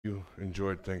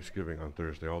enjoyed Thanksgiving on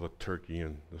Thursday, all the turkey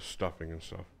and the stuffing and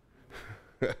stuff.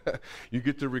 You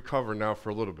get to recover now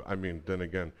for a little bit. I mean, then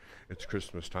again, it's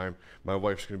Christmas time. My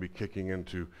wife's going to be kicking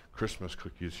into Christmas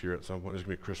cookies here at some point. There's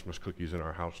going to be Christmas cookies in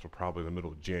our house till probably the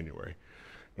middle of January.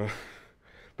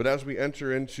 But as we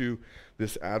enter into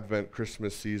this Advent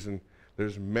Christmas season,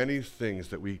 there's many things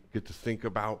that we get to think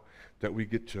about, that we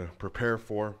get to prepare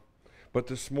for. But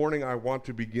this morning, I want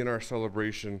to begin our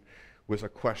celebration with a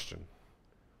question.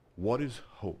 What is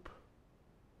hope?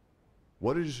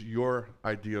 What is your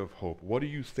idea of hope? What do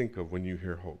you think of when you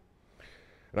hear hope?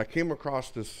 And I came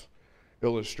across this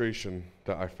illustration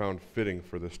that I found fitting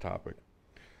for this topic.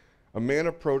 A man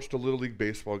approached a Little League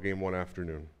baseball game one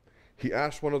afternoon. He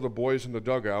asked one of the boys in the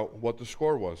dugout what the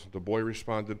score was. The boy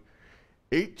responded,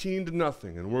 18-0,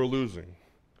 and we're losing.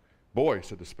 Boy,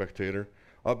 said the spectator,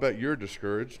 I'll bet you're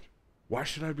discouraged. Why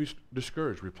should I be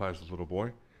discouraged, replies the little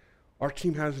boy. Our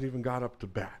team hasn't even got up to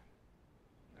bat.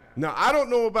 Now, I don't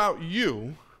know about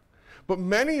you, but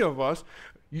many of us,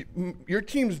 your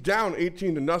team's down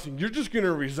 18-0. You're just going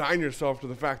to resign yourself to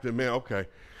the fact that, man, okay,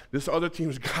 this other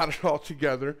team's got it all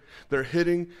together. They're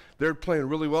hitting, they're playing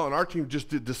really well, and our team just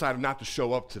decided not to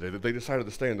show up today, that they decided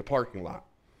to stay in the parking lot.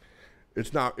 It's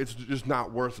just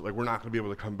not worth it. Like, we're not going to be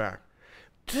able to come back.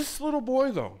 This little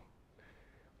boy, though,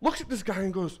 looks at this guy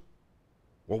and goes,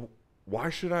 well, why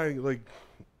should I,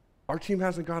 our team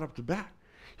hasn't got up to bat.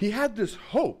 He had this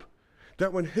hope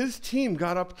that when his team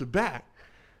got up to bat,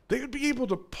 they would be able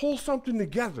to pull something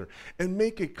together and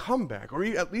make a comeback, or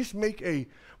at least make a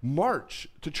march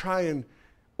to try and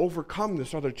overcome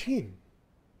this other team.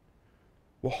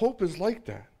 Well, hope is like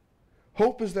that.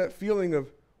 Hope is that feeling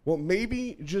of, well,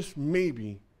 maybe, just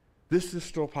maybe, this is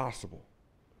still possible.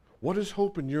 What is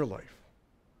hope in your life?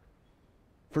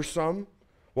 For some,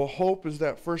 well, hope is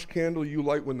that first candle you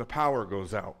light when the power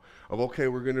goes out. Of, okay,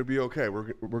 we're going to be okay.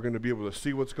 We're going to be able to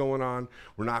see what's going on.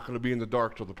 We're not going to be in the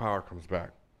dark till the power comes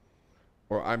back.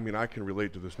 Or, I mean, I can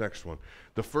relate to this next one.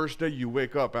 The first day you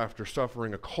wake up after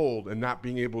suffering a cold and not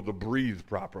being able to breathe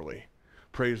properly.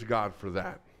 Praise God for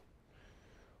that.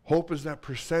 Hope is that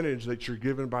percentage that you're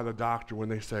given by the doctor when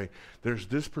they say, there's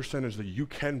this percentage that you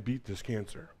can beat this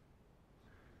cancer.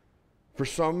 For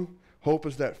some, hope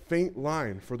is that faint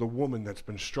line for the woman that's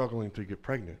been struggling to get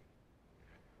pregnant.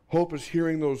 Hope is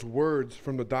hearing those words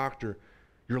from the doctor,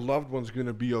 your loved one's going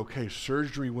to be okay.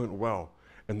 Surgery went well,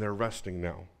 and they're resting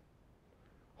now.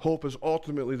 Hope is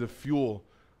ultimately the fuel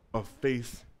of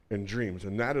faith and dreams,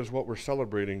 and that is what we're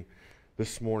celebrating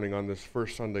this morning on this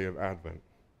first Sunday of Advent.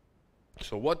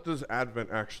 So what does Advent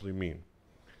actually mean?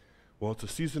 Well, it's a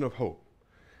season of hope,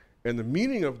 and the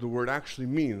meaning of the word actually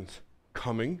means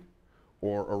coming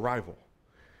or arrival.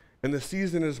 And the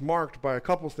season is marked by a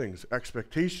couple things: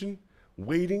 expectation,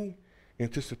 waiting,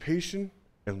 anticipation,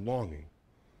 and longing.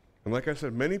 And like I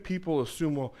said, many people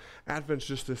assume, well, Advent's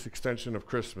just this extension of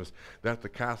Christmas that the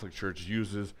Catholic Church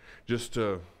uses just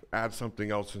to add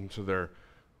something else into their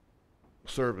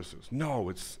services. No,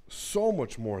 it's so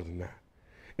much more than that.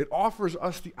 It offers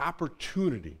us the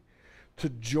opportunity to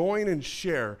join and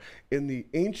share in the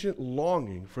ancient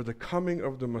longing for the coming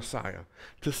of the Messiah,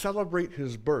 to celebrate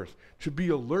his birth, to be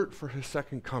alert for his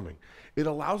second coming. It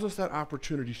allows us that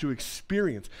opportunity to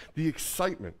experience the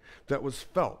excitement that was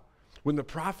felt when the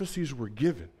prophecies were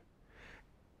given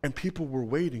and people were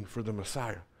waiting for the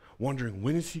Messiah, wondering,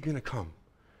 when is he going to come?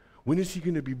 When is he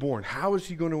going to be born? How is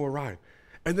he going to arrive?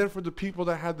 And then for the people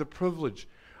that had the privilege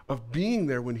of being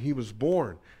there when he was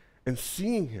born and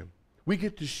seeing him, we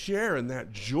get to share in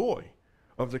that joy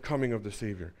of the coming of the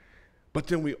Savior. But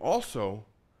then we also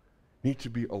need to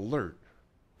be alert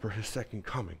for his second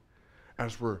coming,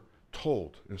 as we're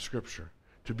told in Scripture,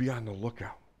 to be on the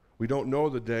lookout. We don't know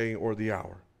the day or the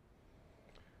hour.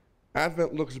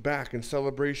 Advent looks back in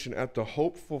celebration at the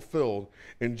hope fulfilled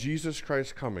in Jesus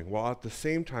Christ's coming, while at the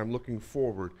same time looking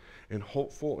forward in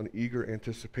hopeful and eager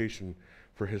anticipation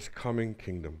for his coming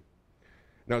kingdom.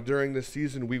 Now, during this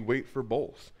season, we wait for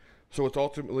both. So it's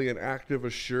ultimately an active,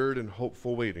 assured, and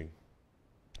hopeful waiting.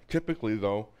 Typically,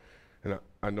 though, and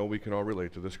I know we can all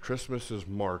relate to this, Christmas is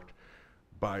marked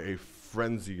by a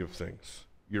frenzy of things.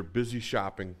 You're busy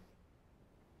shopping,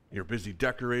 you're busy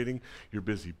decorating, you're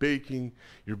busy baking,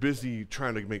 you're busy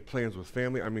trying to make plans with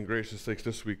family. I mean, gracious sakes,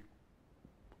 this week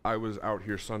I was out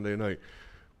here Sunday night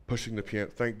pushing the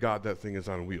piano. Thank God that thing is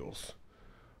on wheels.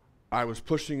 I was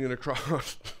pushing it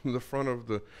across the front of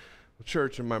the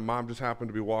church, and my mom just happened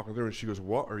to be walking through, and she goes,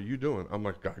 what are you doing? I'm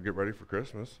like, gotta get ready for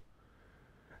Christmas.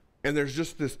 And there's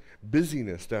just this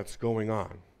busyness that's going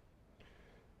on.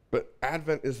 But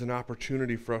Advent is an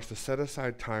opportunity for us to set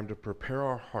aside time to prepare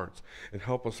our hearts and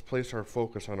help us place our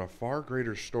focus on a far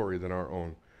greater story than our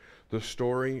own, the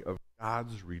story of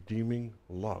God's redeeming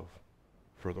love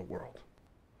for the world.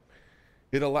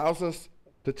 It allows us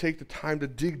to take the time to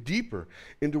dig deeper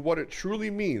into what it truly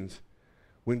means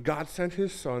when God sent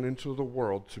his son into the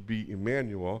world to be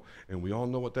Emmanuel, and we all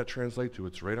know what that translates to.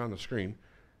 It's right on the screen.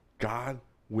 God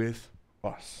with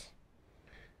us.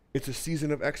 It's a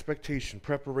season of expectation,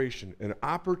 preparation, an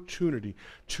opportunity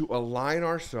to align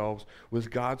ourselves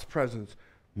with God's presence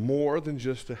more than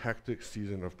just a hectic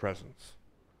season of presents.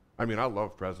 I mean, I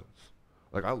love presents.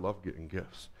 Like, I love getting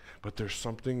gifts. But there's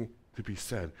something to be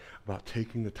said about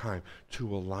taking the time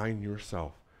to align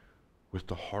yourself with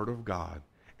the heart of God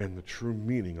and the true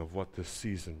meaning of what this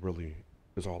season really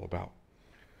is all about.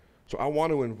 So I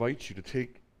want to invite you to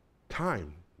take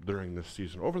time during this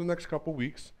season. Over the next couple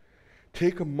weeks,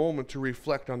 take a moment to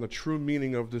reflect on the true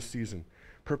meaning of this season.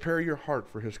 Prepare your heart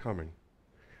for his coming.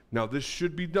 Now, this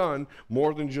should be done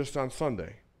more than just on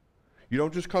Sunday. You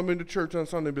don't just come into church on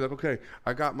Sunday and be like, okay,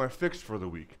 I got my fix for the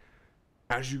week.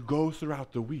 As you go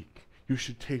throughout the week, you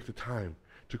should take the time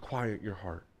to quiet your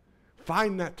heart.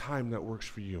 Find that time that works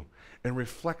for you and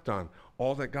reflect on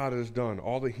all that God has done,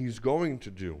 all that he's going to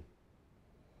do.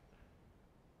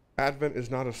 Advent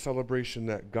is not a celebration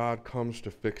that God comes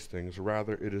to fix things.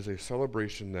 Rather, it is a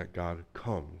celebration that God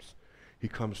comes. He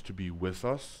comes to be with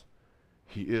us.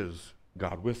 He is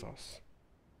God with us.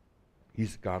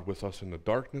 He's God with us in the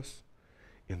darkness,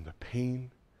 in the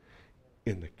pain,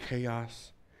 in the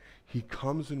chaos. He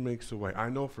comes and makes a way. I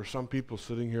know for some people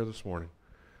sitting here this morning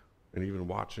and even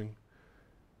watching,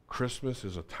 Christmas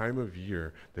is a time of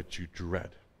year that you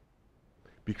dread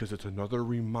because it's another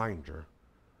reminder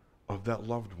of that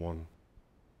loved one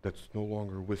that's no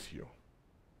longer with you.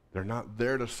 They're not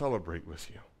there to celebrate with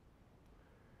you.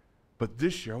 But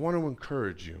this year, I want to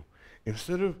encourage you,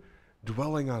 instead of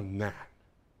dwelling on that,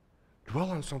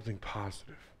 dwell on something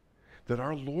positive. That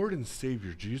our Lord and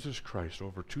Savior, Jesus Christ,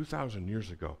 over 2,000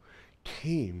 years ago,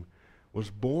 came, was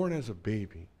born as a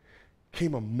baby,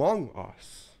 came among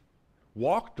us,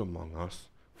 walked among us,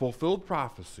 fulfilled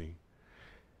prophecy,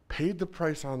 paid the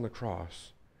price on the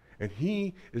cross, and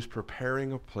he is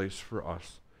preparing a place for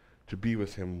us to be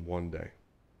with him one day.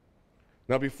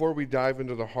 Now, before we dive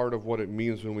into the heart of what it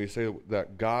means when we say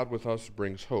that God with us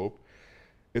brings hope,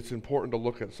 it's important to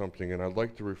look at something, and I'd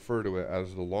like to refer to it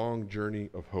as the long journey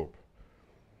of hope.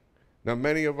 Now,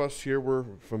 many of us here were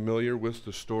familiar with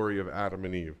the story of Adam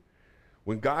and Eve.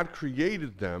 When God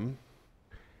created them,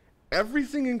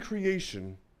 everything in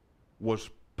creation was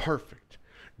perfect,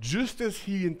 just as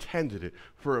he intended it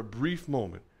for a brief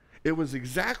moment. It was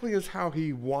exactly as how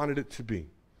he wanted it to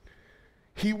be.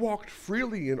 He walked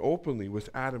freely and openly with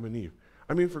Adam and Eve.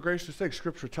 I mean, for gracious sake,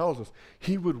 Scripture tells us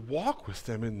he would walk with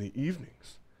them in the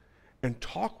evenings and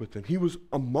talk with them. He was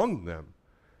among them.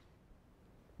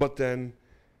 But then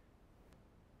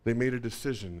they made a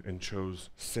decision and chose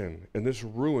sin. And this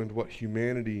ruined what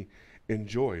humanity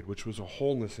enjoyed, which was a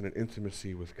wholeness and an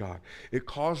intimacy with God. It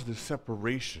caused this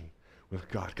separation with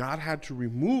God. God had to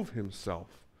remove himself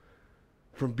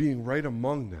from being right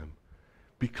among them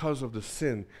because of the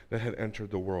sin that had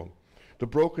entered the world. The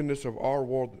brokenness of our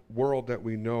world that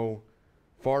we know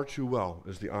far too well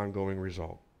is the ongoing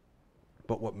result.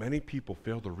 But what many people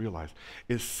fail to realize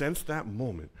is since that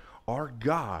moment, our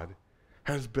God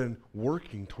has been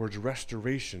working towards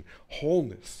restoration,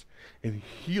 wholeness, and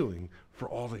healing for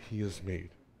all that he has made.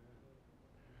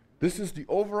 This is the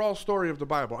overall story of the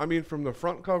Bible. I mean, from the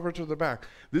front cover to the back,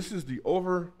 this is the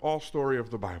overall story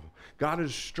of the Bible. God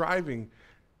is striving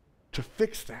to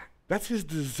fix that. That's his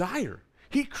desire.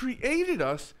 He created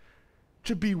us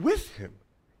to be with him.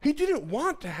 He didn't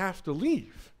want to have to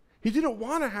leave. He didn't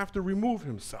want to have to remove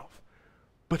himself.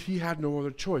 But he had no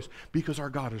other choice because our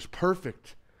God is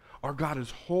perfect. Our God is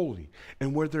holy.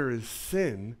 And where there is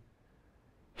sin,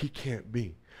 he can't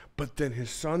be. But then his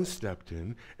son stepped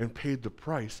in and paid the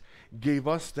price, gave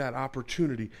us that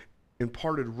opportunity,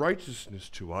 imparted righteousness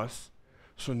to us.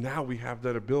 So now we have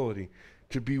that ability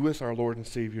to be with our Lord and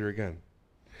Savior again.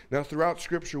 Now, throughout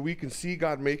Scripture, we can see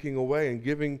God making a way and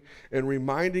giving and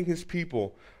reminding his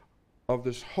people of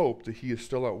this hope that he is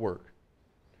still at work.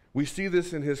 We see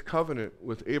this in his covenant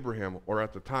with Abraham, or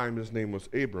at the time his name was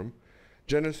Abram.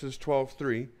 Genesis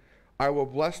 12:3, I will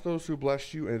bless those who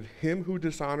bless you, and him who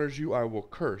dishonors you I will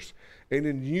curse, and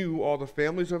in you all the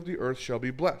families of the earth shall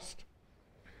be blessed.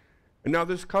 And now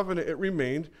this covenant, it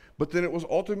remained, but then it was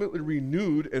ultimately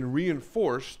renewed and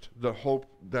reinforced, the hope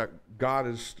that God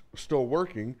is still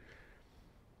working,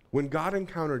 when God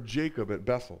encountered Jacob at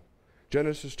Bethel.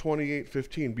 Genesis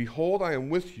 28:15, behold, I am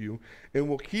with you and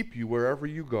will keep you wherever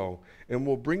you go, and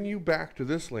will bring you back to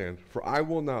this land, for I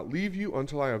will not leave you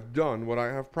until I have done what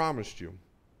I have promised you.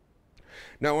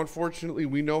 Now, unfortunately,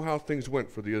 we know how things went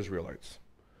for the Israelites.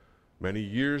 Many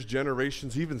years,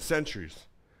 generations, even centuries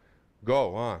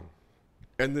go on.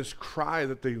 And this cry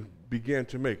that they began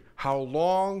to make, how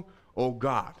long, O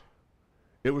God?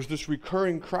 It was this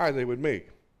recurring cry they would make.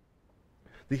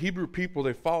 The Hebrew people,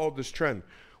 they followed this trend.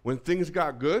 When things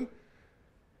got good,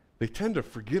 they tend to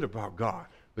forget about God.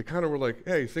 They kind of were like,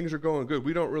 hey, things are going good.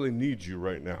 We don't really need you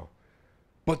right now.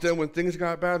 But then when things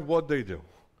got bad, what'd they do?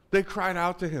 They cried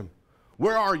out to him.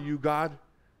 Where are you, God?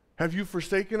 Have you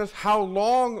forsaken us? How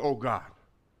long, O God?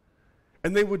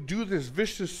 And they would do this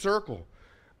vicious circle.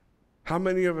 How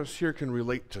many of us here can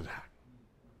relate to that?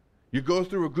 You go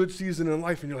through a good season in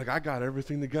life and you're like, I got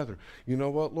everything together. You know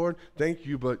what, Lord? Thank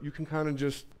you, but you can kind of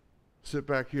just sit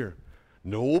back here.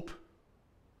 Nope.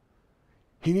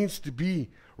 He needs to be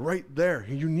right there.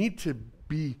 You need to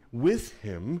be with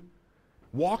him,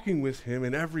 walking with him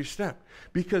in every step.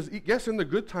 Because, yes, in the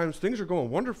good times, things are going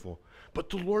wonderful. But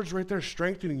the Lord's right there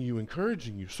strengthening you,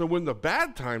 encouraging you. So when the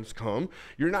bad times come,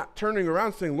 you're not turning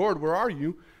around saying, Lord, where are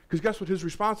you? Because guess what his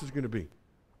response is going to be?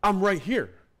 I'm right here.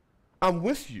 I'm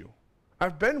with you.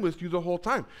 I've been with you the whole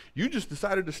time. You just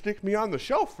decided to stick me on the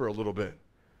shelf for a little bit.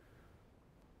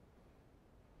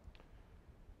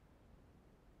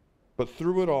 But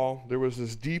through it all, there was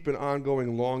this deep and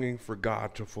ongoing longing for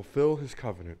God to fulfill his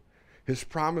covenant, his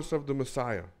promise of the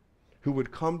Messiah, who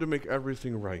would come to make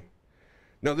everything right.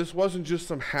 Now, this wasn't just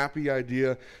some happy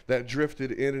idea that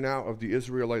drifted in and out of the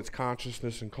Israelites'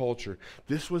 consciousness and culture.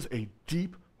 This was a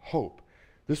deep hope.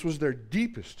 This was their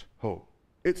deepest hope.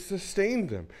 It sustained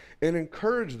them and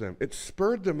encouraged them. It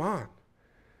spurred them on,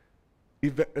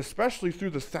 especially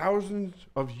through the thousands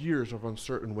of years of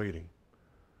uncertain waiting.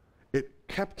 It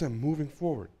kept them moving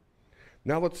forward.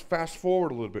 Now let's fast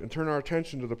forward a little bit and turn our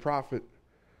attention to the prophet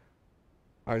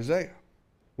Isaiah.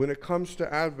 When it comes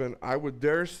to Advent, I would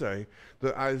dare say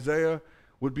that Isaiah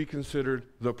would be considered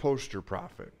the poster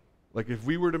prophet. Like if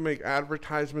we were to make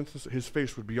advertisements, his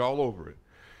face would be all over it.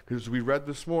 Because we read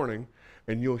this morning,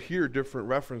 and you'll hear different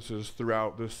references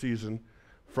throughout this season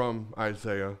from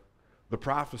Isaiah, the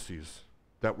prophecies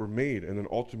that were made and then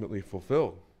ultimately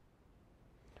fulfilled.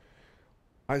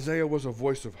 Isaiah was a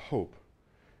voice of hope.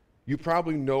 You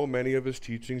probably know many of his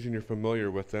teachings and you're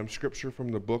familiar with them. Scripture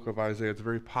from the book of Isaiah is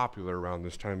very popular around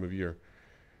this time of year.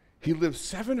 He lived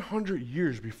 700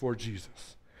 years before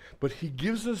Jesus, but he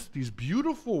gives us these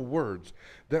beautiful words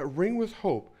that ring with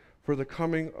hope for the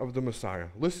coming of the Messiah.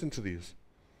 Listen to these.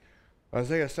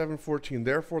 Isaiah 7:14,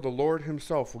 therefore the Lord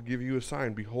himself will give you a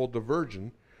sign. Behold, the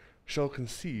virgin shall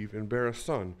conceive and bear a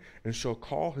son, and shall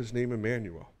call his name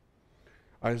Emmanuel.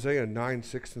 Isaiah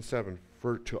 9:6-7,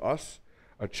 for to us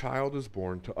a child is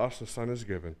born, to us a son is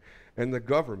given, and the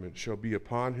government shall be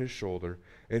upon his shoulder,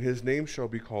 and his name shall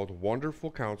be called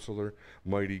Wonderful Counselor,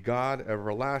 Mighty God,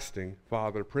 Everlasting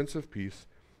Father, Prince of Peace.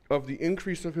 Of the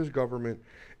increase of his government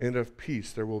and of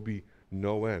peace there will be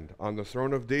no end, on the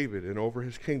throne of David and over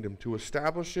his kingdom, to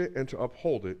establish it and to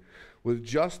uphold it with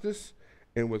justice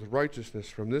and with righteousness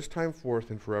from this time forth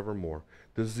and forevermore.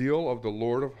 The zeal of the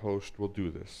Lord of hosts will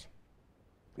do this.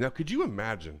 Now, could you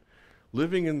imagine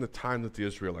living in the time that the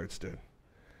Israelites did?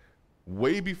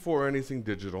 Way before anything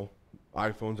digital,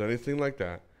 iPhones, anything like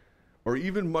that, or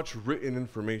even much written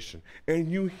information,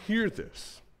 and you hear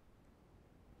this.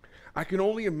 I can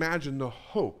only imagine the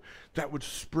hope that would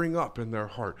spring up in their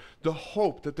heart, the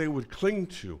hope that they would cling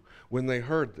to when they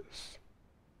heard this.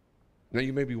 Now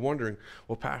you may be wondering,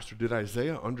 well, Pastor, did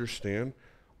Isaiah understand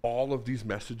all of these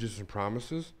messages and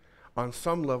promises? On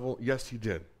some level, yes, he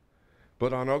did.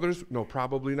 But on others, no,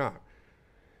 probably not.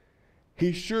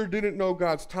 He sure didn't know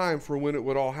God's time for when it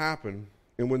would all happen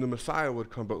and when the Messiah would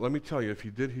come. But let me tell you, if he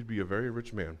did, he'd be a very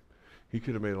rich man. He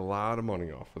could have made a lot of money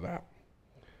off of that.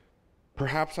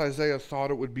 Perhaps Isaiah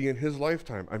thought it would be in his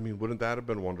lifetime. I mean, wouldn't that have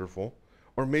been wonderful?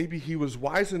 Or maybe he was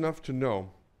wise enough to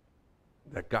know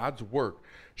that God's work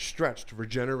stretched for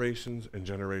generations and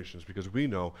generations, because we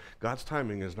know God's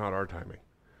timing is not our timing.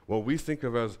 What we think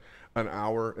of as an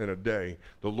hour and a day,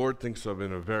 the Lord thinks of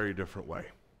in a very different way.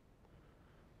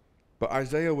 But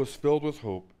Isaiah was filled with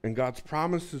hope, and God's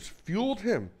promises fueled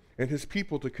him and his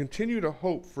people to continue to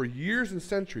hope for years and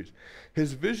centuries.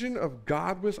 His vision of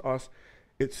God with us,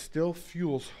 it still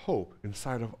fuels hope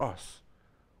inside of us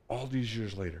all these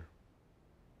years later.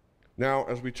 Now,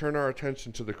 as we turn our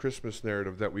attention to the Christmas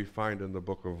narrative that we find in the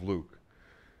book of Luke,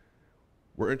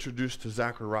 we're introduced to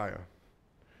Zechariah,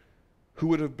 who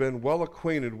would have been well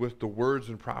acquainted with the words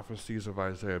and prophecies of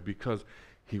Isaiah because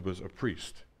he was a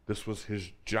priest. This was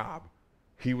his job.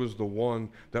 He was the one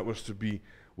that was to be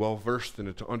well versed in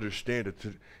it, to understand it,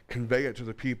 to convey it to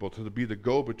the people, to be the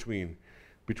go-between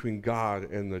between God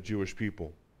and the Jewish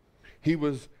people. He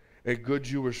was a good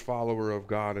Jewish follower of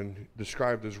God and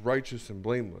described as righteous and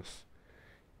blameless.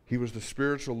 He was the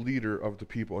spiritual leader of the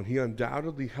people, and he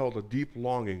undoubtedly held a deep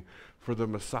longing for the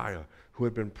Messiah who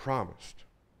had been promised.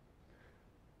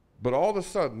 But all of a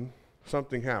sudden,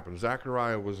 something happened.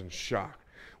 Zechariah was in shock.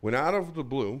 When out of the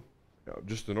blue,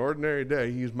 just an ordinary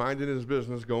day, he's minding his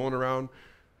business, going around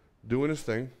doing his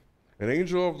thing. An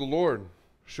angel of the Lord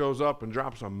shows up and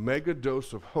drops a mega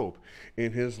dose of hope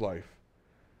in his life.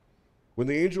 When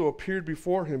the angel appeared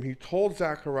before him, he told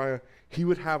Zechariah he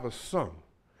would have a son.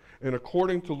 And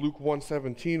according to Luke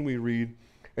 1:17, we read,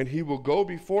 "And he will go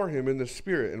before him in the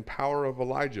spirit and power of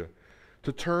Elijah,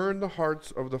 to turn the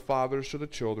hearts of the fathers to the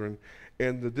children,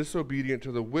 and the disobedient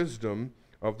to the wisdom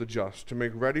of the just, to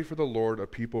make ready for the Lord a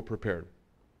people prepared."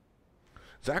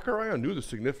 Zechariah knew the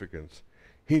significance.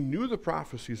 He knew the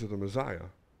prophecies of the Messiah,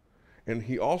 and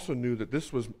he also knew that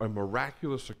this was a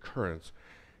miraculous occurrence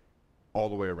all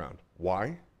the way around.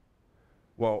 Why?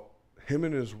 Well, him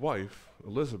and his wife,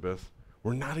 Elizabeth,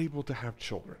 were not able to have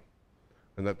children.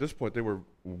 And at this point, they were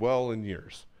well in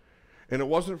years. And it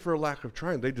wasn't for a lack of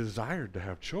trying. They desired to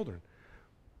have children,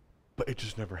 but it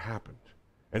just never happened.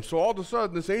 And so all of a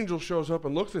sudden, this angel shows up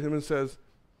and looks at him and says,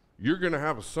 "You're going to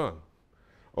have a son."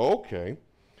 Okay.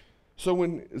 So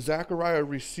when Zechariah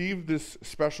received this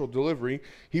special delivery,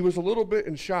 he was a little bit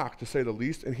in shock, to say the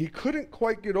least, and he couldn't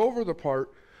quite get over the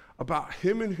part about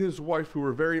him and his wife, who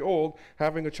were very old,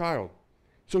 having a child.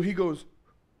 So he goes,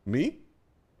 "Me?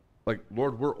 Like,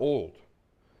 Lord, we're old.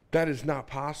 That is not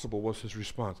possible," was his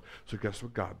response. So guess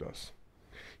what God does?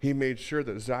 He made sure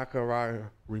that Zechariah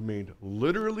remained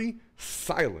literally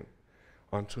silent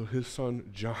until his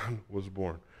son John was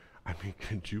born. I mean,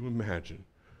 can you imagine?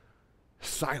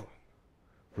 Silent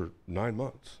for 9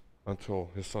 months until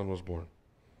his son was born.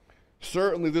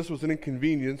 Certainly this was an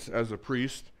inconvenience as a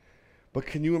priest, but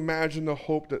can you imagine the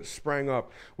hope that sprang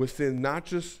up within not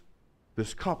just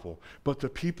this couple, but the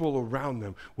people around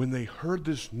them when they heard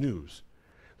this news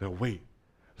that, wait,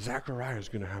 Zechariah is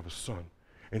going to have a son,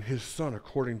 and his son,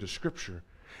 according to Scripture,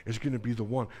 is going to be the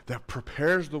one that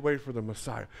prepares the way for the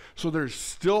Messiah. So there's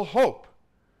still hope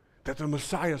that the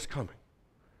Messiah is coming.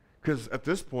 Because at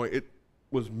this point, it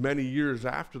was many years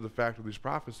after the fact of these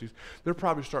prophecies. They're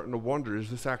probably starting to wonder, is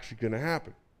this actually going to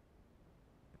happen?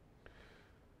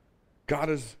 God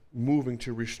is moving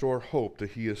to restore hope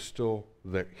that he is still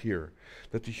here,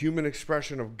 that the human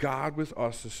expression of God with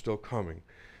us is still coming,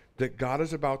 that God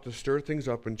is about to stir things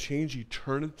up and change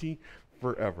eternity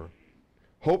forever.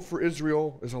 Hope for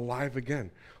Israel is alive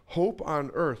again. Hope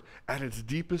on earth at its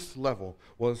deepest level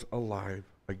was alive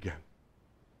again.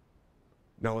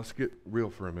 Now let's get real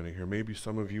for a minute here. Maybe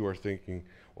some of you are thinking,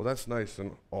 well, that's nice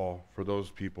and all for those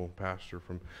people, Pastor,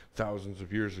 from thousands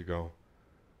of years ago.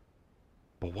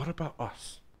 But what about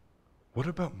us? What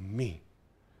about me?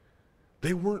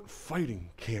 They weren't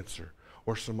fighting cancer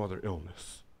or some other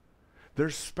illness. Their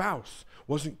spouse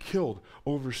wasn't killed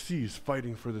overseas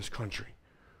fighting for this country.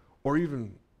 Or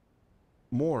even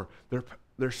more,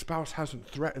 their spouse hasn't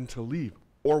threatened to leave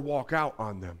or walk out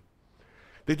on them.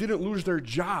 They didn't lose their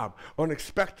job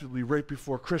unexpectedly right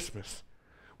before Christmas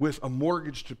with a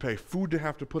mortgage to pay, food to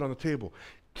have to put on the table,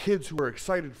 kids who are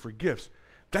excited for gifts.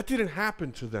 That didn't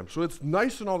happen to them. So it's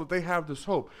nice and all that they have this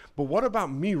hope. But what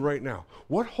about me right now?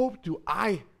 What hope do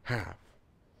I have?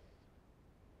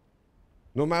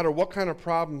 No matter what kind of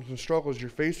problems and struggles you're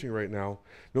facing right now,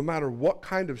 no matter what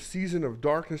kind of season of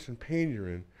darkness and pain you're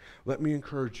in, let me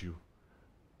encourage you,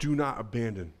 do not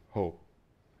abandon hope.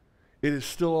 It is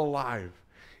still alive,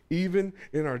 even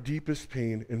in our deepest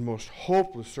pain and most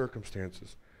hopeless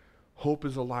circumstances. Hope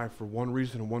is alive for one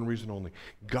reason and one reason only.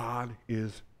 God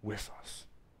is with us.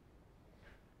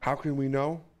 How can we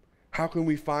know? How can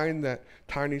we find that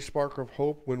tiny spark of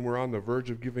hope when we're on the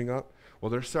verge of giving up? Well,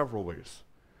 there's several ways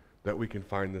that we can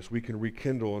find this. We can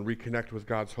rekindle and reconnect with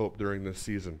God's hope during this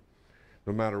season,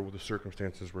 no matter what the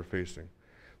circumstances we're facing.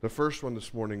 The first one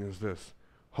this morning is this: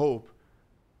 hope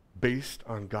based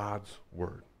on God's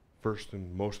word, first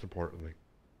and most importantly.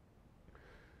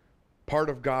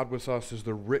 Part of God with us is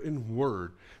the written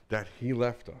word that he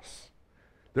left us.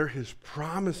 They're his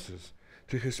promises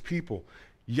to his people,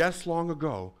 yes, long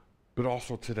ago, but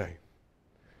also today.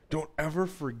 Don't ever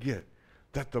forget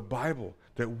that the Bible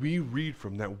that we read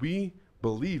from, that we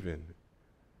believe in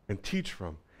and teach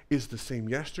from, is the same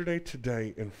yesterday,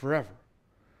 today, and forever.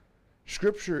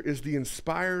 Scripture is the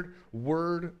inspired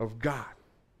word of God.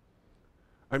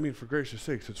 I mean, for gracious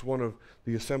sakes, it's one of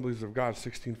the Assemblies of God's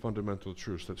 16 fundamental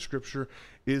truths, that Scripture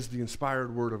is the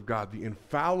inspired word of God, the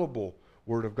infallible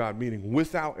word of God, meaning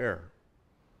without error.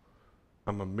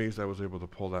 I'm amazed I was able to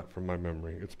pull that from my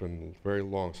memory. It's been very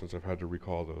long since I've had to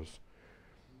recall those.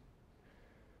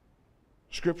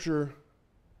 Scripture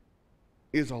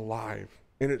is alive,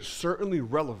 and it's certainly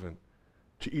relevant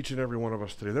to each and every one of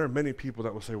us today. There are many people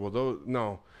that will say, well,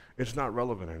 no, it's not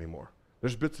relevant anymore.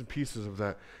 There's bits and pieces of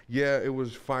that. Yeah, it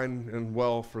was fine and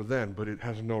well for then, but it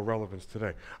has no relevance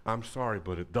today. I'm sorry,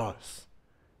 but it does.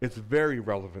 It's very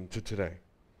relevant to today.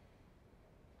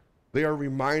 They are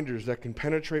reminders that can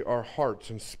penetrate our hearts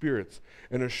and spirits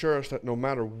and assure us that no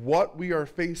matter what we are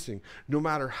facing, no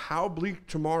matter how bleak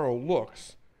tomorrow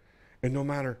looks, and no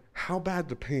matter how bad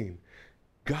the pain,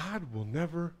 God will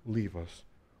never leave us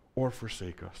or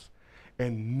forsake us.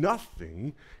 And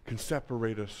nothing can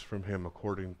separate us from him,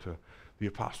 according to the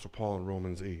Apostle Paul in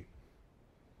Romans 8.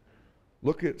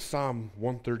 Look at Psalm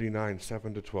 139,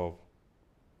 7-12.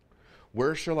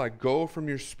 Where shall I go from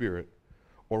your spirit?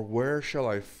 Or where shall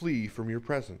I flee from your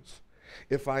presence?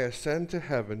 If I ascend to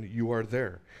heaven, you are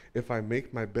there. If I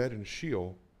make my bed in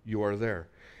Sheol, you are there.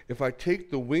 If I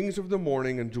take the wings of the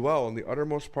morning and dwell in the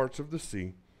uttermost parts of the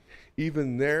sea,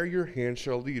 even there your hand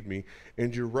shall lead me,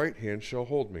 and your right hand shall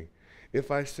hold me.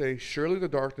 If I say, surely the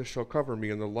darkness shall cover me,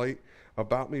 and the light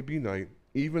about me be night,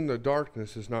 even the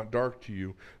darkness is not dark to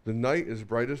you. The night is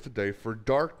bright as the day, for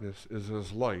darkness is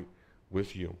as light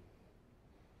with you.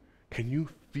 Can you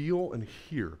feel and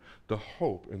hear the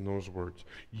hope in those words?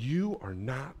 You are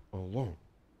not alone.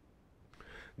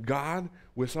 God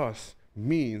with us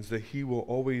means that he will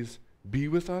always be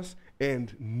with us,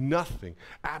 and nothing,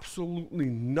 absolutely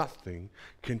nothing,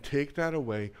 can take that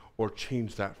away or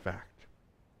change that fact.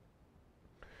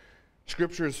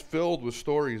 Scripture is filled with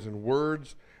stories and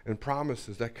words and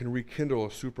promises that can rekindle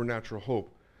a supernatural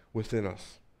hope within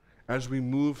us. As we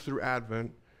move through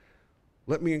Advent,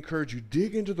 let me encourage you,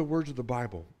 dig into the words of the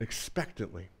Bible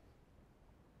expectantly,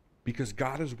 because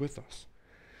God is with us.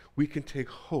 We can take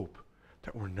hope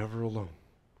that we're never alone,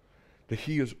 that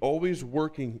he is always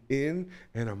working in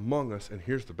and among us, and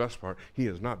here's the best part, he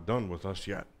is not done with us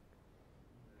yet.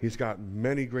 He's got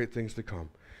many great things to come.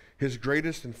 His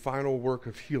greatest and final work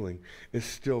of healing is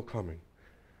still coming.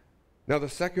 Now, the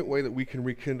second way that we can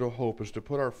rekindle hope is to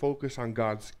put our focus on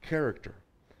God's character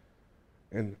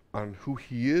and on who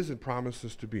he is and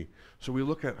promises to be. So we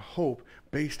look at hope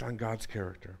based on God's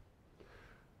character.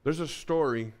 There's a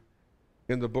story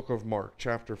in the book of Mark,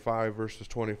 chapter 5, verses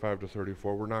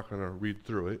 25-34. We're not going to read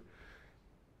through it,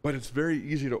 but it's very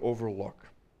easy to overlook.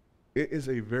 It is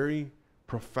a very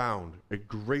profound, a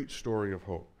great story of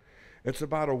hope. It's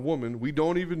about a woman, we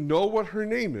don't even know what her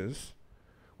name is,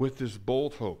 with this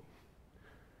bold hope.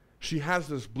 She has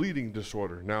this bleeding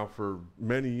disorder. Now, for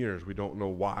many years, we don't know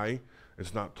why.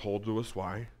 It's not told to us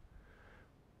why.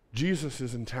 Jesus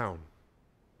is in town.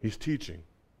 He's teaching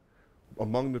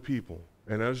among the people.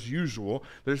 And as usual,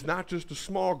 there's not just a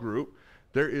small group.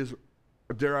 There is,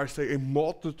 dare I say, a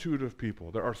multitude of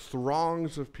people. There are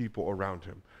throngs of people around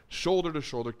him, shoulder to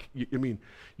shoulder. I mean,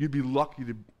 you'd be lucky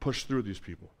to push through these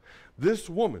people. This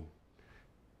woman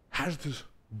has this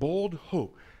bold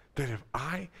hope that if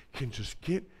I can just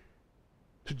get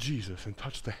to Jesus and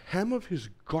touch the hem of his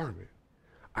garment,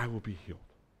 I will be healed.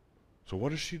 So what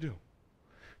does she do?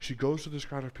 She goes to this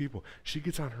crowd of people. She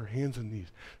gets on her hands and knees,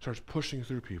 starts pushing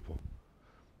through people,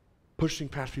 pushing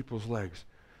past people's legs,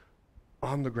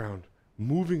 on the ground,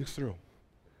 moving through.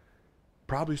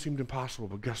 Probably seemed impossible,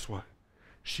 but guess what?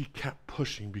 She kept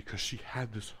pushing because she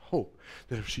had this hope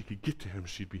that if she could get to him,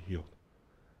 she'd be healed.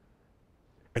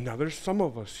 And now there's some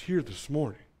of us here this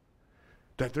morning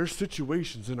that there's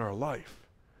situations in our life,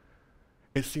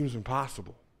 it seems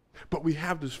impossible. But we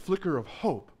have this flicker of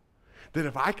hope that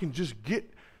if I can just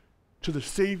get to the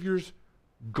Savior's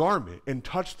garment and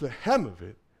touch the hem of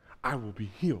it, I will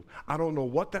be healed. I don't know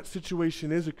what that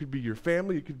situation is. It could be your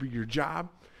family. It could be your job.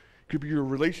 It could be your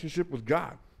relationship with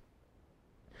God.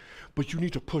 But you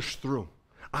need to push through.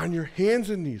 On your hands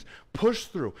and knees, push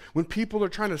through. When people are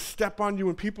trying to step on you,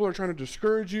 when people are trying to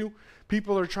discourage you,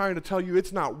 people are trying to tell you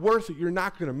it's not worth it, you're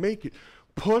not going to make it.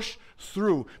 Push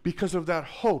through because of that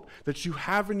hope that you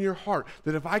have in your heart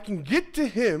that if I can get to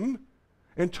him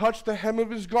and touch the hem of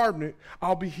his garment,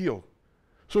 I'll be healed.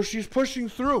 So she's pushing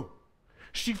through.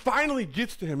 She finally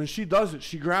gets to him and she does it.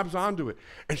 She grabs onto it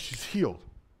and she's healed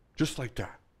just like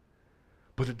that.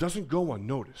 But it doesn't go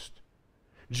unnoticed.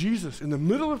 Jesus, in the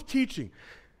middle of teaching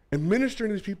and ministering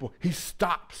to these people, he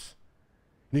stops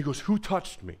and he goes, "Who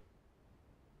touched me?"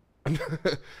 And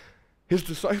his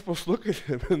disciples look at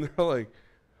him and they're like,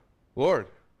 "Lord,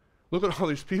 look at all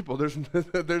these people.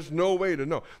 There's no way to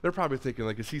know." They're probably thinking,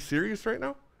 like, is he serious right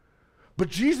now? But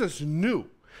Jesus knew,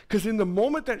 because in the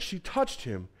moment that she touched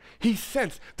him, he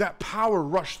sensed that power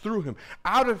rush through him,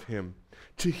 out of him,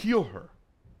 to heal her.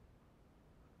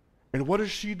 And what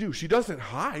does she do? She doesn't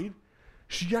hide.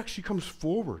 She actually comes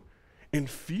forward in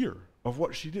fear of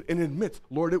what she did and admits,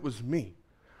 Lord, it was me.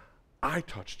 I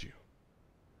touched you.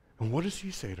 And what does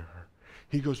he say to her?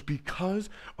 He goes, because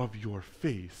of your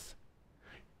faith,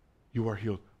 you are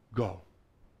healed. Go.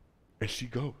 And she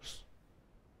goes.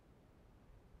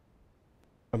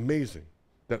 Amazing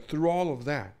that through all of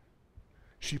that,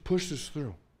 she pushes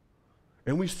through.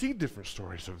 And we see different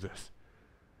stories of this.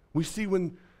 We see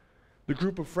when the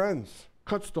group of friends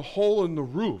cuts the hole in the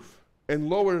roof and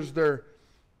lowers their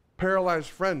paralyzed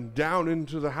friend down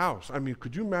into the house. I mean,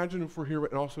 could you imagine if we're here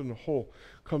and all of a sudden the hole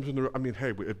comes in the roof? I mean, hey,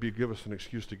 it'd give us an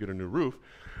excuse to get a new roof.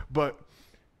 But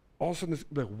all of a sudden, it's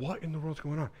like, what in the world's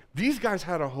going on? These guys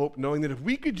had a hope knowing that if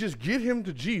we could just get him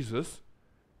to Jesus,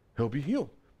 he'll be healed.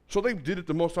 So they did it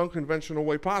the most unconventional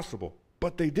way possible,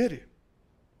 but they did it.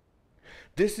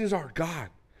 This is our God.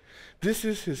 This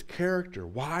is his character.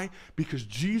 Why? Because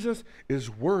Jesus is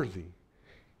worthy.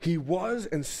 He was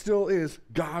and still is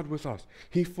God with us.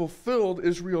 He fulfilled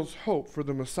Israel's hope for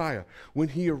the Messiah when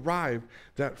he arrived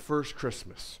that first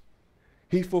Christmas.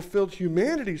 He fulfilled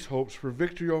humanity's hopes for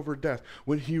victory over death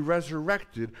when he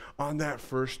resurrected on that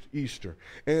first Easter.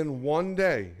 And one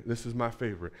day, this is my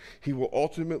favorite, he will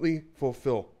ultimately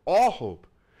fulfill all hope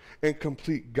and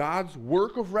complete God's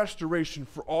work of restoration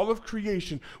for all of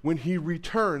creation when he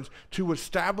returns to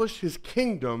establish his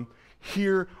kingdom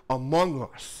here among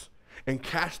us and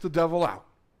cast the devil out.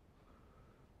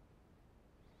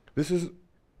 This is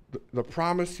the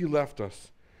promise he left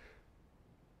us.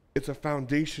 It's a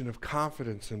foundation of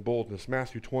confidence and boldness.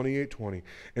 Matthew 28:20.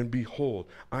 And behold,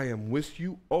 I am with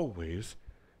you always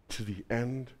to the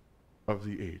end of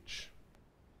the age.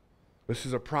 This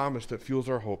is a promise that fuels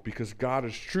our hope because God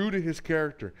is true to his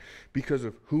character. Because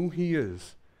of who he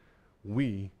is,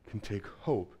 we can take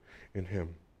hope in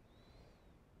him.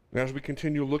 And as we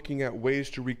continue looking at ways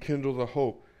to rekindle the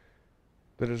hope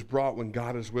that is brought when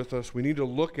God is with us, we need to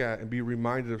look at and be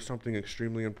reminded of something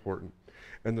extremely important.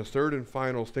 And the third and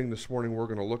final thing this morning we're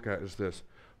going to look at is this: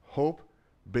 hope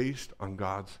based on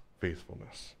God's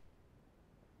faithfulness.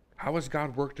 How has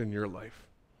God worked in your life?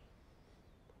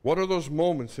 What are those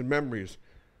moments and memories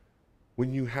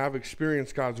when you have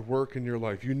experienced God's work in your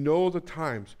life? You know the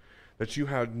times that you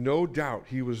had no doubt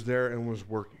he was there and was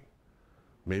working.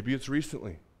 Maybe it's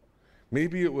recently.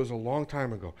 Maybe it was a long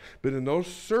time ago. But in those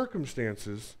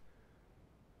circumstances,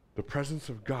 the presence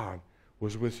of God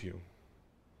was with you.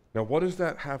 Now, what does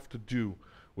that have to do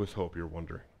with hope, you're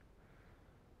wondering?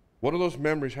 What do those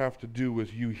memories have to do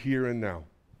with you here and now?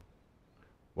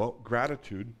 Well,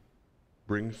 gratitude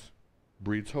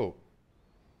breeds hope.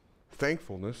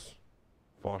 Thankfulness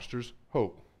fosters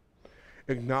hope.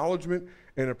 Acknowledgement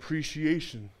and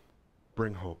appreciation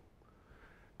bring hope.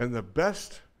 And the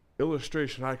best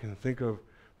illustration I can think of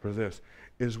for this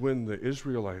is when the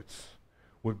Israelites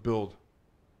would build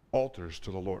altars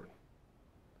to the Lord.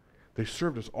 They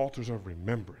served as altars of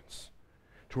remembrance,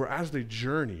 to where as they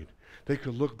journeyed, they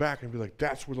could look back and be like,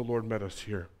 that's where the Lord met us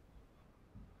here.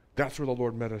 That's where the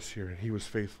Lord met us here, and he was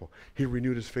faithful. He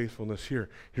renewed his faithfulness here.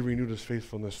 He renewed his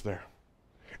faithfulness there.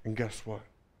 And guess what?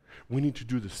 We need to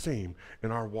do the same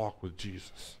in our walk with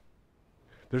Jesus.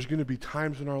 There's going to be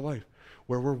times in our life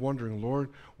where we're wondering,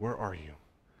 Lord, where are you?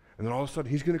 And then all of a sudden,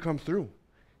 he's going to come through.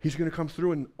 He's going to come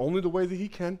through in only the way that he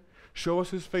can, show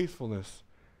us his faithfulness.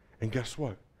 And guess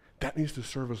what? That needs to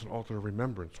serve as an altar of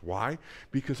remembrance. Why?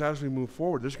 Because as we move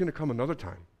forward, there's going to come another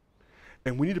time.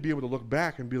 And we need to be able to look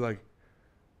back and be like,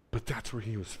 but that's where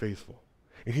he was faithful.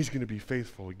 And he's going to be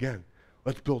faithful again.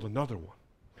 Let's build another one,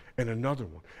 and another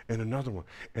one, and another one.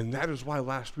 And that is why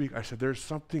last week I said there's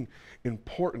something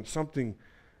important, something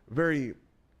very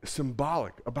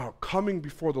symbolic about coming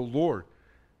before the Lord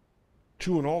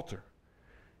to an altar.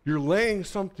 You're laying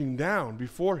something down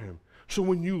before him. So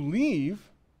when you leave,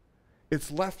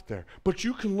 it's left there. But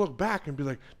you can look back and be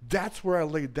like, that's where I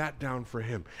laid that down for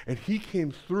him. And he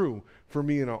came through for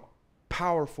me in a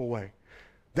powerful way.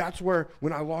 That's where,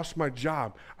 when I lost my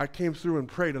job, I came through and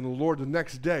prayed, and the Lord the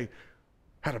next day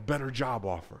had a better job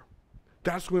offer.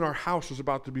 That's when our house was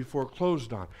about to be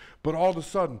foreclosed on. But all of a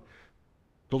sudden,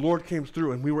 the Lord came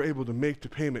through, and we were able to make the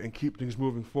payment and keep things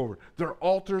moving forward. They're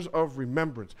altars of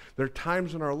remembrance. They're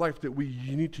times in our life that we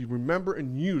need to remember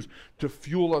and use to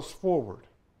fuel us forward,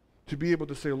 to be able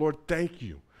to say, Lord, thank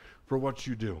you for what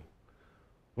you do.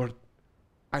 Lord,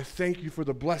 I thank you for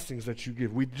the blessings that you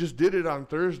give. We just did it on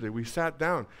Thursday. We sat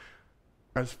down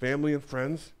as family and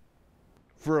friends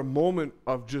for a moment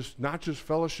of just, not just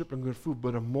fellowship and good food,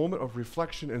 but a moment of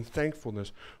reflection and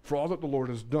thankfulness for all that the Lord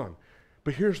has done.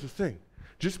 But here's the thing.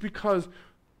 Just because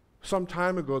some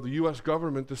time ago the U.S.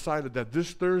 government decided that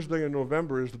this Thursday in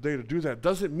November is the day to do that,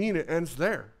 doesn't mean it ends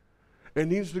there. It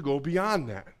needs to go beyond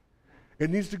that. It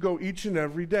needs to go each and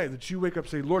every day, that you wake up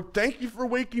and say, Lord, thank you for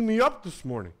waking me up this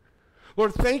morning.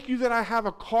 Lord, thank you that I have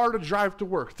a car to drive to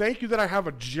work. Thank you that I have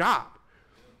a job.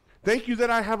 Thank you that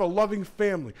I have a loving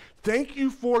family. Thank you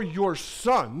for your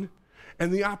son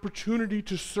and the opportunity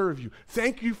to serve you.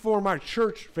 Thank you for my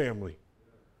church family.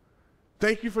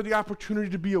 Thank you for the opportunity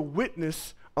to be a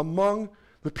witness among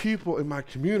the people in my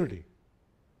community.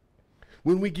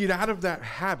 When we get out of that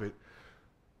habit,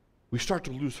 we start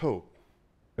to lose hope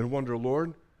and wonder,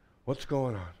 Lord, what's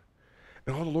going on?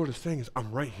 And all the Lord is saying is,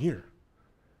 I'm right here.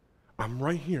 I'm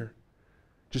right here.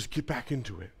 Just get back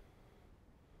into it.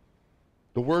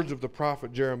 The words of the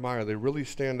prophet Jeremiah, they really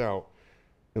stand out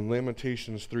in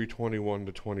Lamentations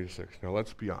 3:21-26. Now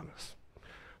let's be honest.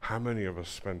 How many of us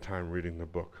spend time reading the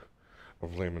book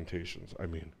of Lamentations? I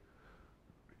mean,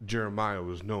 Jeremiah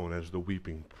was known as the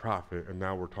weeping prophet, and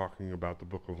now we're talking about the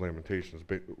book of Lamentations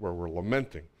where we're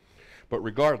lamenting. But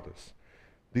regardless,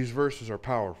 these verses are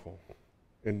powerful.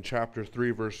 In chapter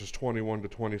 3, verses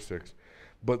 21-26.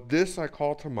 But this I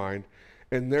call to mind,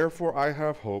 and therefore I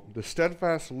have hope. The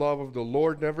steadfast love of the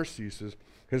Lord never ceases.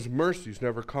 His mercies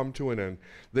never come to an end.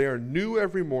 They are new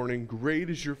every morning. Great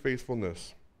is your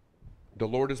faithfulness. The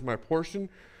Lord is my portion,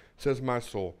 says my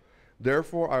soul.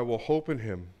 Therefore I will hope in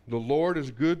him. The Lord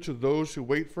is good to those who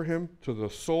wait for him, to the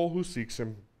soul who seeks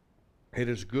him. It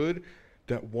is good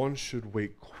that one should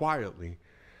wait quietly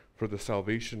for the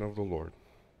salvation of the Lord.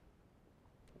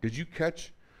 Did you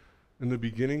catch in the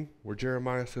beginning where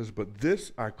Jeremiah says, but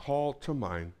this I call to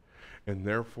mind, and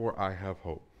therefore I have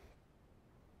hope?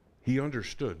 He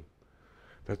understood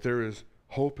that there is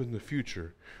hope in the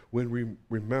future when we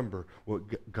remember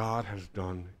what God has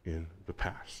done in the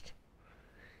past.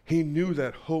 He knew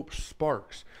that hope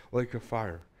sparks like a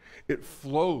fire. It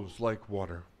flows like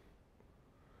water.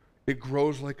 It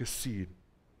grows like a seed.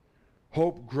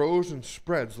 Hope grows and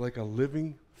spreads like a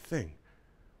living thing.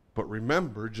 But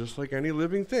remember, just like any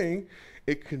living thing,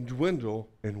 it can dwindle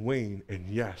and wane and,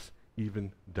 yes,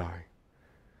 even die.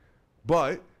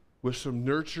 But with some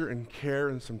nurture and care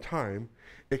and some time,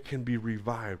 it can be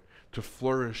revived to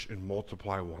flourish and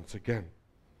multiply once again.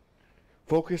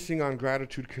 Focusing on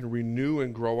gratitude can renew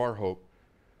and grow our hope,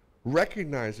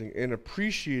 recognizing and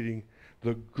appreciating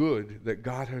the good that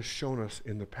God has shown us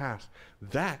in the past.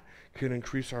 That can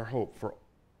increase our hope for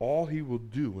all he will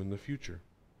do in the future.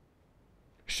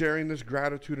 Sharing this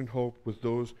gratitude and hope with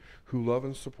those who love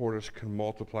and support us can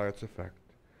multiply its effect.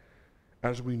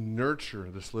 As we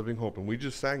nurture this living hope, and we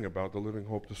just sang about the living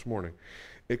hope this morning,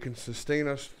 it can sustain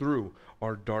us through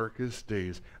our darkest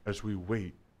days as we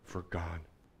wait for God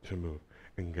to move.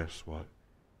 And guess what?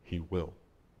 He will.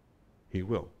 He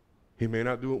will. He may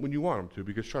not do it when you want him to,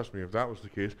 because trust me, if that was the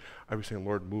case, I'd be saying,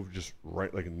 Lord, move just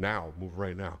right, like now, move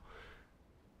right now.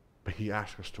 But he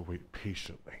asks us to wait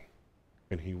patiently,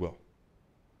 and he will.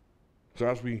 So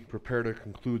as we prepare to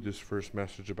conclude this first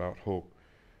message about hope,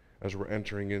 as we're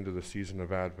entering into the season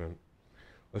of Advent,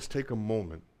 let's take a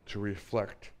moment to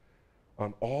reflect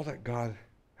on all that God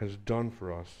has done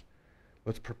for us.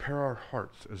 Let's prepare our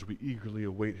hearts as we eagerly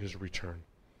await his return.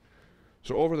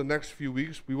 So over the next few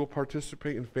weeks, we will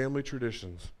participate in family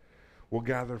traditions. We'll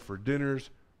gather for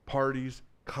dinners, parties,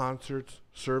 concerts,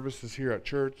 services here at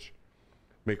church,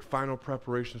 make final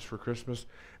preparations for Christmas,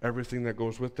 everything that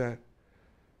goes with that.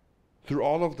 Through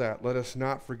all of that, let us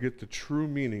not forget the true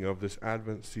meaning of this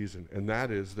Advent season, and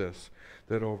that is this,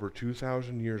 that over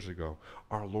 2,000 years ago,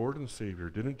 our Lord and Savior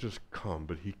didn't just come,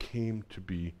 but he came to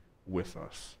be with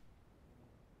us.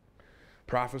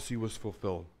 Prophecy was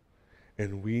fulfilled,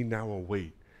 and we now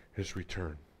await his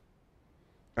return.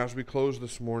 As we close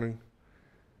this morning,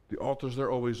 the altars, they're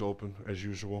always open, as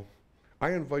usual.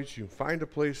 I invite you, find a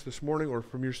place this morning or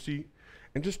from your seat,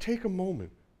 and just take a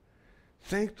moment.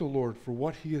 Thank the Lord for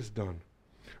what he has done,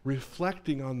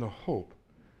 reflecting on the hope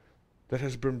that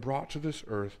has been brought to this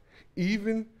earth,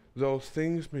 even though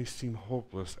things may seem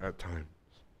hopeless at times.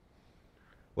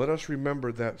 Let us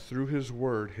remember that through his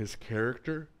word, his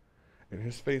character, and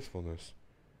his faithfulness,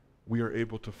 we are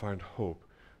able to find hope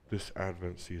this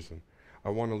Advent season. I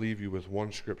want to leave you with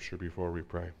one scripture before we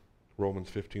pray.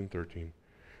 Romans 15:13.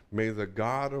 May the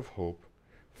God of hope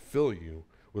fill you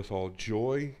with all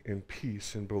joy and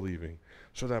peace in believing,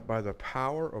 so that by the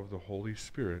power of the Holy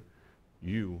Spirit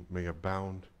you may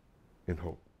abound in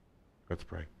hope. Let's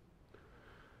pray.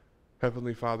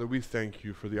 Heavenly Father, we thank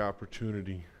you for the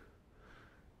opportunity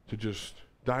to just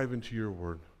dive into your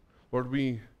word. Lord,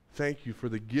 we thank you for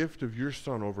the gift of your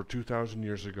Son over 2,000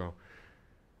 years ago,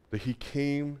 that he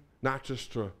came not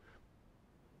just to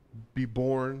be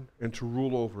born and to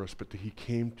rule over us, but that he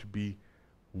came to be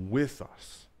with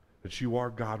us, that you are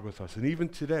God with us. And even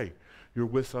today, you're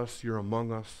with us, you're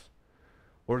among us.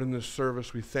 Lord, in this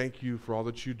service, we thank you for all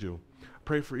that you do.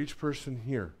 Pray for each person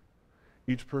here,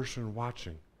 each person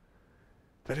watching,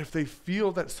 that if they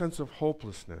feel that sense of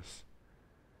hopelessness,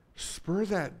 spur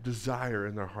that desire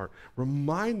in their heart.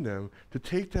 Remind them to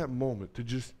take that moment to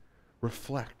just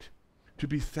reflect, to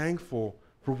be thankful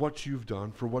for what you've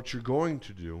done, for what you're going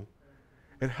to do,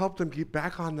 and help them get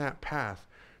back on that path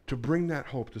to bring that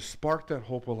hope, to spark that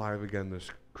hope alive again this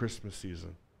Christmas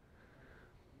season.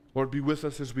 Lord, be with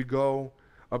us as we go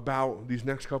about these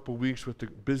next couple weeks with the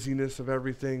busyness of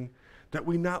everything, that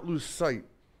we not lose sight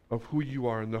of who you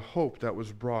are and the hope that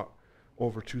was brought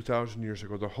over 2,000 years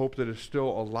ago, the hope that is still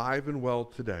alive and well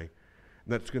today,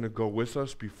 and that's going to go with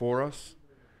us, before us,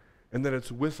 and that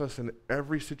it's with us in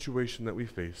every situation that we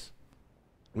face.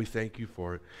 We thank you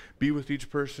for it. Be with each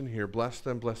person here. Bless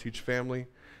them, bless each family,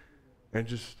 and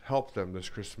just help them this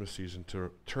Christmas season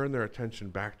to turn their attention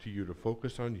back to you, to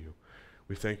focus on you.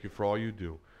 We thank you for all you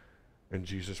do. In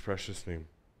Jesus' precious name,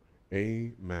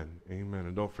 amen. Amen.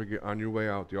 And don't forget, on your way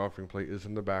out, the offering plate is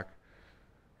in the back.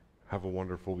 Have a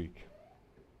wonderful week.